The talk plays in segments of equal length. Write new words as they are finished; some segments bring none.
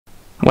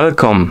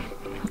Welcome!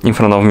 In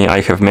front of me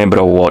I have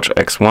Mibro Watch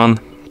X1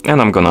 and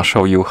I'm gonna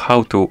show you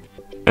how to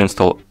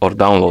install or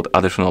download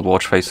additional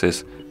watch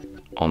faces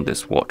on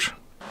this watch.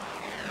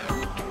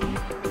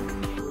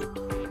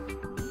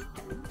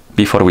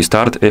 Before we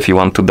start, if you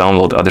want to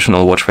download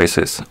additional watch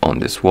faces on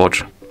this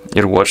watch,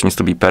 your watch needs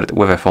to be paired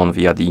with a phone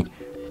via the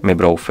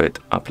Mibro Fit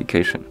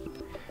application.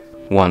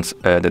 Once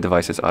the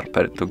devices are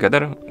paired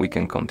together, we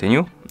can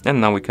continue, and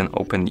now we can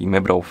open the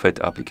Mibro Fit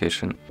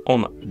application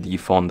on the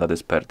phone that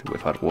is paired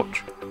with our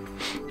watch.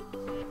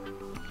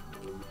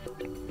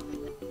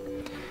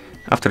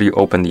 After you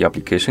open the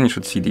application, you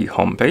should see the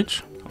home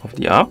page of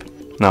the app.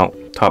 Now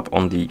tap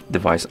on the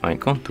device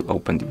icon to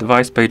open the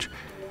device page,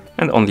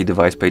 and on the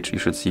device page you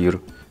should see your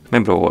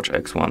Mibro Watch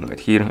X1 right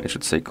here. It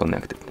should say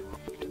connected.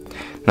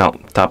 Now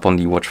tap on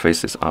the watch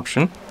faces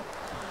option,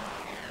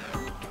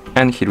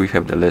 and here we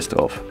have the list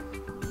of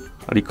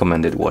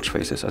recommended watch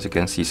faces. As you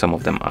can see, some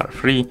of them are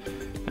free.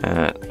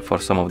 For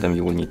some of them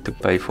you will need to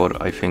pay for,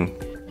 I think,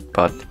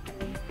 but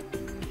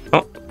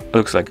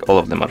looks like all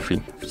of them are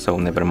free, so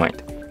never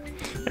mind.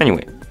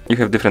 Anyway, you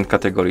have different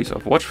categories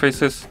of watch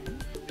faces.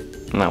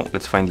 Now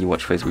let's find the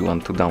watch face we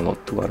want to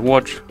download to our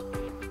watch.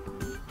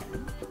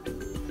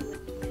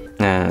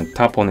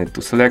 Tap on it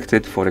to select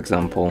it, for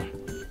example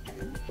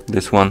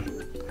this one,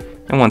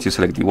 and once you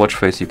select the watch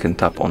face you can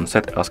tap on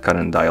Set as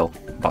Current Dial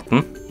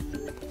button.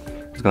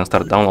 It's gonna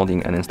start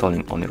downloading and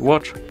installing on your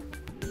watch.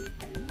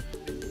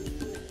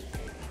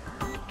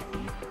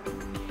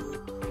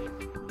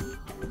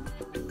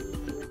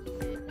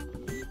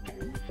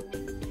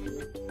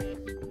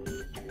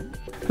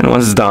 And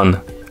once it's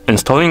done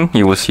installing,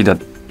 you will see that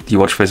the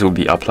watch face will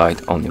be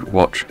applied on your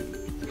watch.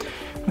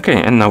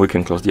 Okay, and now we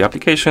can close the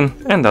application,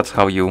 and that's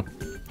how you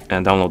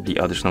download the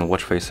additional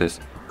watch faces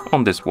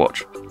on this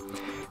watch.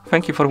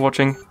 Thank you for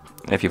watching.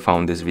 If you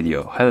found this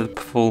video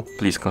helpful,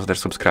 please consider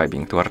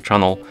subscribing to our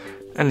channel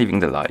and leaving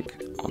the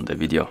like on the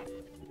video.